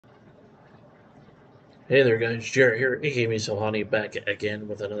Hey there guys, Jarrett here, AAECAaIHBrezBMygBeigBeKkBd, back again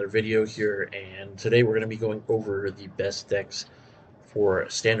with another video here, and today we're going to be going over the best decks for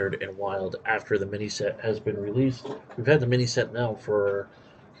Standard and Wild after the mini set has been released. We've had the mini set now for,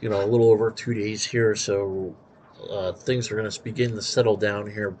 a little over 2 days here, so things are going to begin to settle down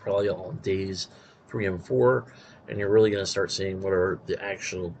here probably on days 3 and 4, and you're really going to start seeing what are the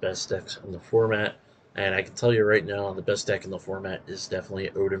actual best decks in the format. And I can tell you right now, the best deck in the format is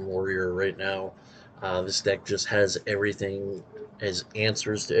definitely Odyn Warrior right now. This deck just has everything, has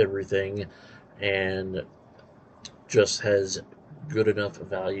answers to everything, and just has good enough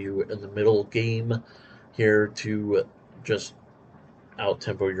value in the middle game here to just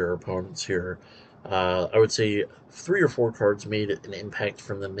out-tempo your opponents here. I would say 3 or 4 cards made an impact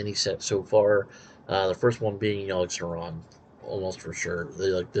from the mini set so far. The first one being Yoggers, almost for sure.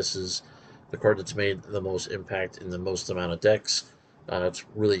 This is the card that's made the most impact in the most amount of decks. It's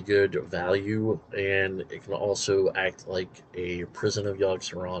really good value, and it can also act like a prison of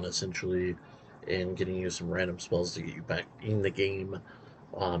Yoggers essentially, in getting you some random spells to get you back in the game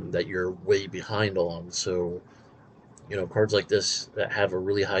that you're way behind on. So cards like this that have a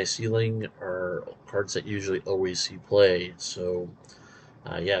really high ceiling are cards that usually always see play. So,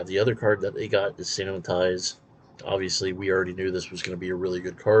 yeah, the other card that they got is Sanitize. Obviously, we already knew this was going to be a really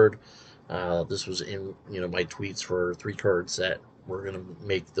good card. This was in my tweets for 3 cards that were going to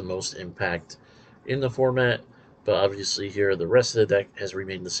make the most impact in the format. But obviously, here the rest of the deck has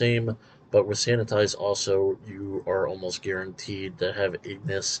remained the same. But with Sanitize, also you are almost guaranteed to have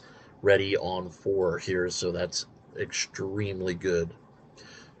Ignis ready on 4 here, so that's extremely good.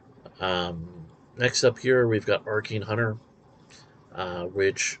 Next up here, we've got Arcane Hunter,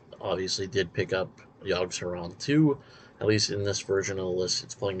 which obviously did pick up Yogg-Saron too. At least in this version of the list,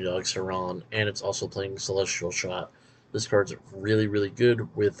 it's playing Yogg-Saron, and it's also playing Celestial Shot. This card's really, really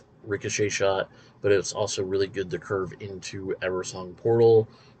good with Ricochet Shot, but it's also really good to curve into Eversong Portal,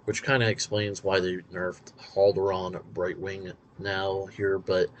 which kind of explains why they nerfed Halderon Brightwing now here,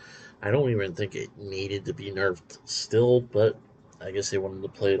 but I don't even think it needed to be nerfed still, but I guess they wanted to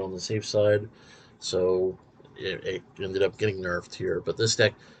play it on the safe side, so it ended up getting nerfed here. But this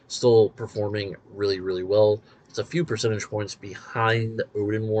deck still performing really, really well. It's a few percentage points behind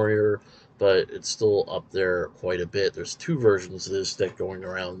Odyn Warrior, but it's still up there quite a bit. There's 2 versions of this deck going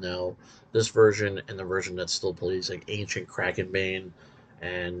around now. This version and the version that still plays like Ancient Krakenbane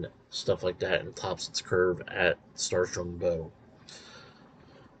and stuff like that and tops its curve at Starstrung Bow.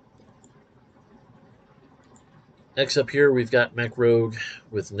 Next up here, we've got Mech Rogue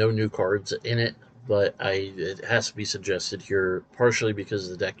with no new cards in it, but it has to be suggested here, partially because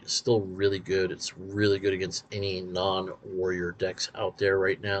the deck is still really good. It's really good against any non-warrior decks out there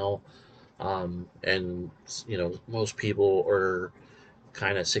right now. And, most people are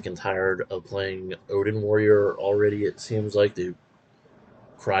kind of sick and tired of playing Odyn Warrior already. It seems like they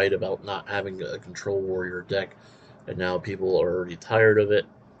cried about not having a control warrior deck, and now people are already tired of it.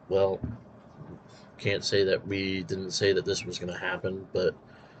 Well, can't say that we didn't say that this was going to happen, but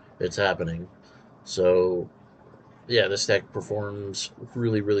it's happening. So, yeah, this deck performs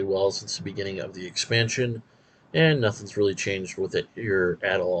really, really well since the beginning of the expansion, and nothing's really changed with it here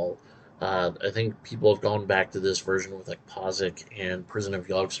at all. I think people have gone back to this version with like Pozik and Prison of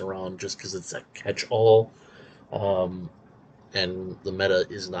Yogg-Saron just because it's a catch-all, um, and the meta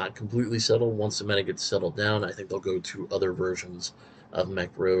is not completely settled. Once the meta gets settled down, I think they'll go to other versions of Mech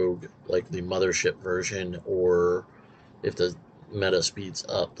Rogue, like the Mothership version, or if the meta speeds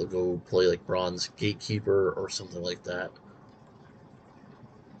up, they'll go play like Bronze Gatekeeper or something like that.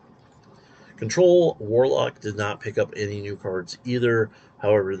 Control Warlock did not pick up any new cards either.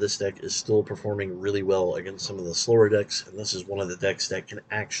 However, this deck is still performing really well against some of the slower decks, and this is one of the decks that can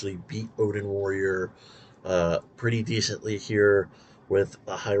actually beat Odyn Warrior pretty decently here with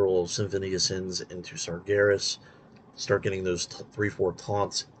a high roll of Symphony of Sins into Sargeras. Start getting those 3-4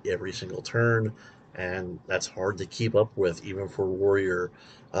 taunts every single turn, and that's hard to keep up with even for Warrior.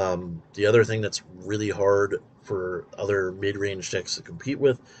 The other thing that's really hard for other mid-range decks to compete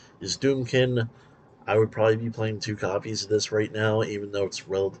with is Doomkin. I would probably be playing 2 copies of this right now, even though it's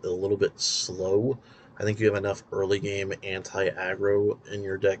a little bit slow. I think you have enough early game anti-aggro in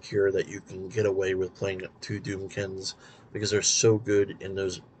your deck here that you can get away with playing 2 Doomkins because they're so good in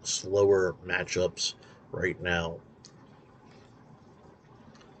those slower matchups right now.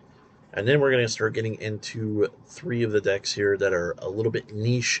 And then we're going to start getting into 3 of the decks here that are a little bit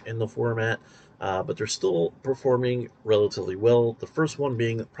niche in the format, but they're still performing relatively well. The first one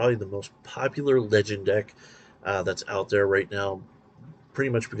being probably the most popular Legend deck that's out there right now, pretty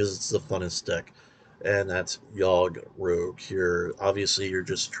much because it's the funnest deck, and that's Yogg Rogue here. Obviously, you're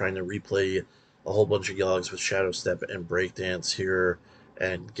just trying to replay a whole bunch of Yogs with Shadow Step and Breakdance here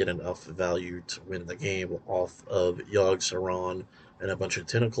and get enough value to win the game off of Yogg Saron and a bunch of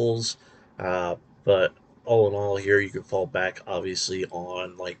Tentacles. But all in all, here you could fall back obviously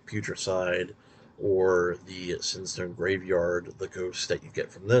on like Putricide or the Sinstone Graveyard, the ghost that you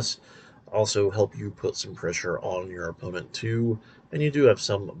get from this. Also help you put some pressure on your opponent too. And you do have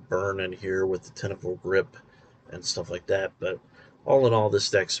some burn in here with the Tentacle Grip and stuff like that. But all in all, this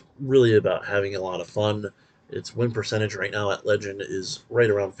deck's really about having a lot of fun. Its win percentage right now at Legend is right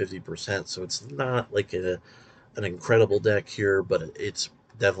around 50%, so it's not like an incredible deck here, but it's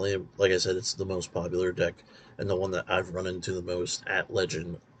definitely, like I said, it's the most popular deck and the one that I've run into the most at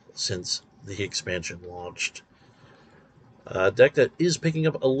Legend since the expansion launched. Deck that is picking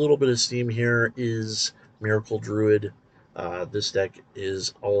up a little bit of steam here is Miracle Druid. This deck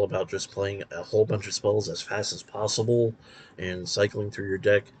is all about just playing a whole bunch of spells as fast as possible and cycling through your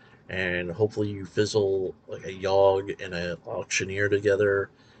deck, and hopefully you fizzle like a Yogg and an Auctioneer together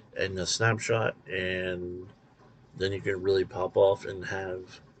in a snapshot, and then you can really pop off and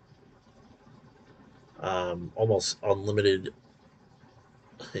have almost unlimited,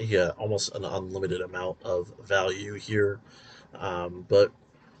 yeah, almost an unlimited amount of value here. But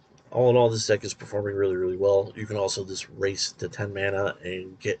all in all, this deck is performing really, really well. You can also just race to 10 mana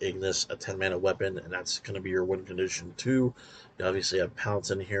and get Ignis, a 10 mana weapon, and that's going to be your win condition too. You obviously have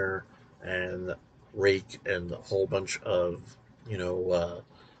Pounce in here, and Rake, and a whole bunch of, you know,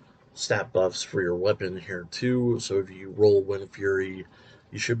 stat buffs for your weapon here too. So if you roll Wind Fury,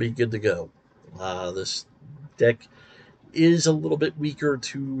 you should be good to go. This deck is a little bit weaker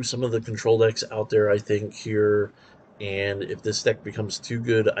to some of the control decks out there, I think, here. And if this deck becomes too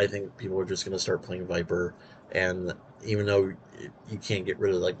good, I think people are just going to start playing Viper. And even though you can't get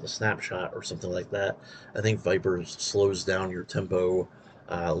rid of like the snapshot or something like that, I think Viper slows down your tempo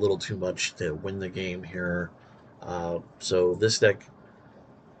a little too much to win the game here. So this deck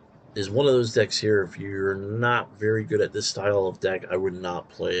is one of those decks here. If you're not very good at this style of deck, I would not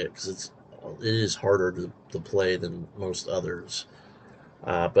play it because it is harder to play than most others.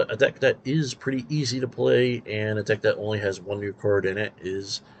 But a deck that is pretty easy to play and a deck that only has one new card in it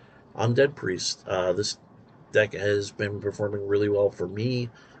is Undead Priest. This deck has been performing really well for me,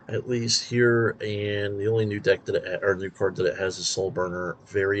 at least here. And the only new deck that or new card that it has is Soulburner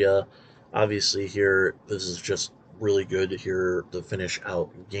Varia. Obviously, here this is just really good here to finish out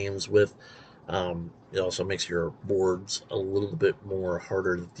games with. It also makes your boards a little bit more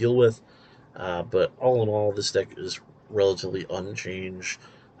harder to deal with. But all in all, this deck is relatively unchanged.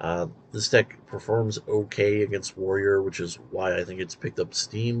 This deck performs okay against Warrior, which is why I think it's picked up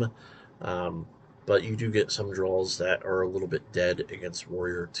steam. Um, but you do get some draws that are a little bit dead against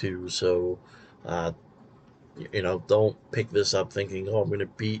Warrior too. So, uh, don't pick this up thinking, oh, I'm going to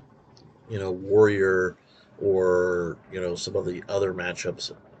beat, Warrior or, some of the other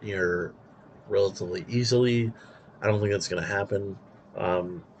matchups here relatively easily. I don't think that's going to happen.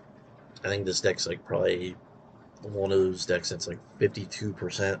 Um, I think this deck's like probably one of those decks that's like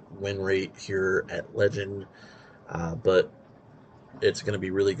 52% win rate here at Legend, but it's going to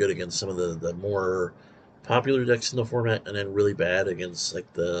be really good against some of the more popular decks in the format, and then really bad against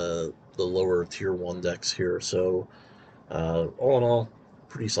like the lower tier 1 decks here. So all in all,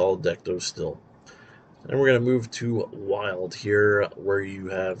 pretty solid deck though still. And we're going to move to Wild here, where you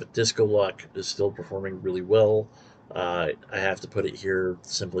have Disco Luck is still performing really well. I have to put it here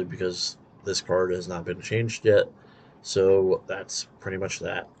simply because this card has not been changed yet. So that's pretty much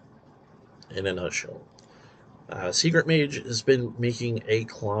that in a nutshell. Secret Mage has been making a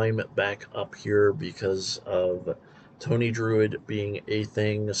climb back up here because of Tony Druid being a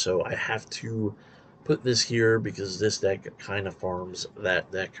thing. So I have to put this here because this deck kind of farms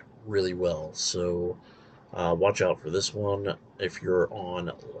that deck really well. So watch out for this one if you're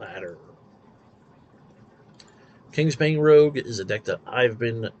on ladder. Kingsbane Rogue is a deck that I've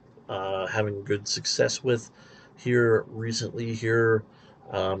been having good success with here recently. Here,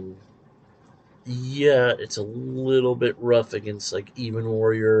 um, yeah, it's a little bit rough against like Even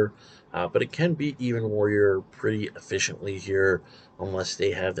Warrior, but it can beat Even Warrior pretty efficiently here, unless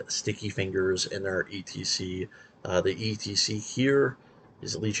they have sticky fingers in their ETC. The ETC here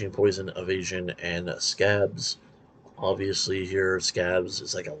is Leeching Poison, Evasion, and Scabs. Obviously, here Scabs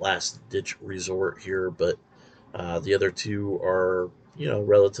is like a last ditch resort here, but the other two are,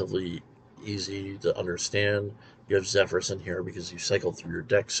 relatively easy to understand. You have Zephyrs in here because you cycle through your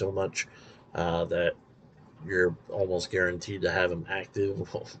deck so much that you're almost guaranteed to have them active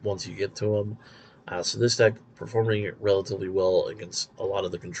once you get to them. So this deck performing relatively well against a lot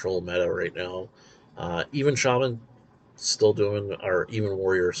of the control meta right now. Even Shaman still doing, or Even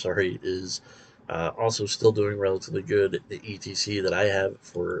Warrior, sorry, is Also, still doing relatively good. The ETC that I have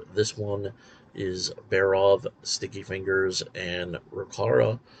for this one is Barov, Sticky Fingers, and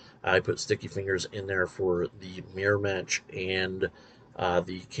Rokara. I put Sticky Fingers in there for the mirror match and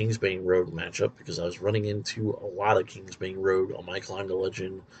the Kingsbane Rogue matchup because I was running into a lot of Kingsbane Rogue on my Climb to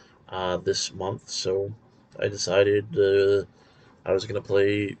Legend this month. So I decided I was going to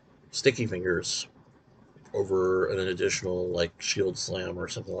play Sticky Fingers over an additional like Shield Slam or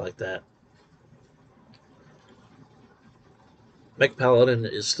something like that. Mech Paladin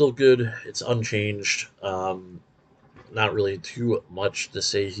is still good. It's unchanged. Not really too much to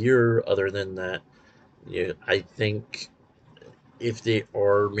say here, other than that, yeah, I think if they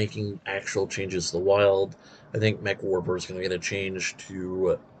are making actual changes to the wild, I think Mech Warper is going to get a change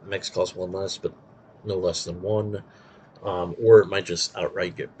to mechs cost one less, but no less than one. Or it might just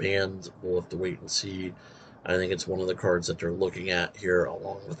outright get banned. We'll have to wait and see. I think it's one of the cards that they're looking at here,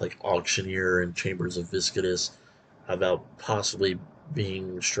 along with like Auctioneer and Chambers of Viscidus, about possibly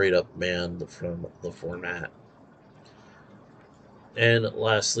being straight up banned from the format. And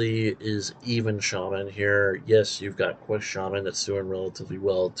lastly is Even Shaman here. Yes, you've got Quest Shaman that's doing relatively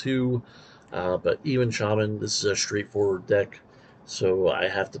well too, but Even Shaman, this is a straightforward deck, so I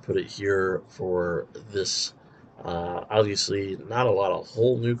have to put it here for this. Obviously, not a lot of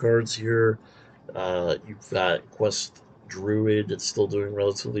whole new cards here. You've got Quest Druid that's still doing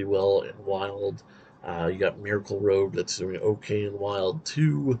relatively well in Wild. You got Miracle Rogue that's doing okay in Wild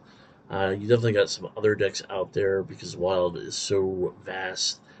too. You definitely got some other decks out there because Wild is so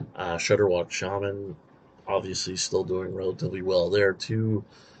vast. Shutterwalk Shaman, obviously, still doing relatively well there too.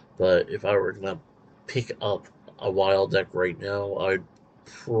 But if I were gonna pick up a Wild deck right now, I'd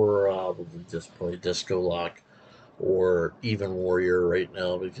probably just play Disco Lock or even Warrior right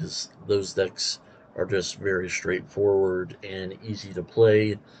now because those decks are just very straightforward and easy to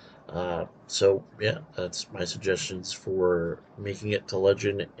play. So yeah, that's my suggestions for making it to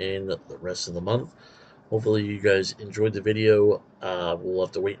Legend in the rest of the month. Hopefully you guys enjoyed the video. We'll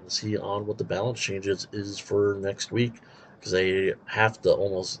have to wait and see on what the balance changes is for next week because they have to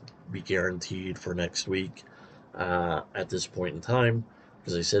almost be guaranteed for next week at this point in time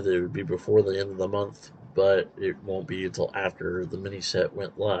because they said that it would be before the end of the month, but it won't be until after the mini set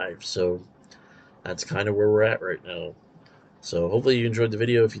went live. So that's kind of where we're at right now. So hopefully you enjoyed the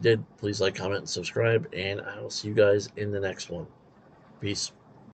video. If you did, please like, comment, and subscribe, and I will see you guys in the next one. Peace.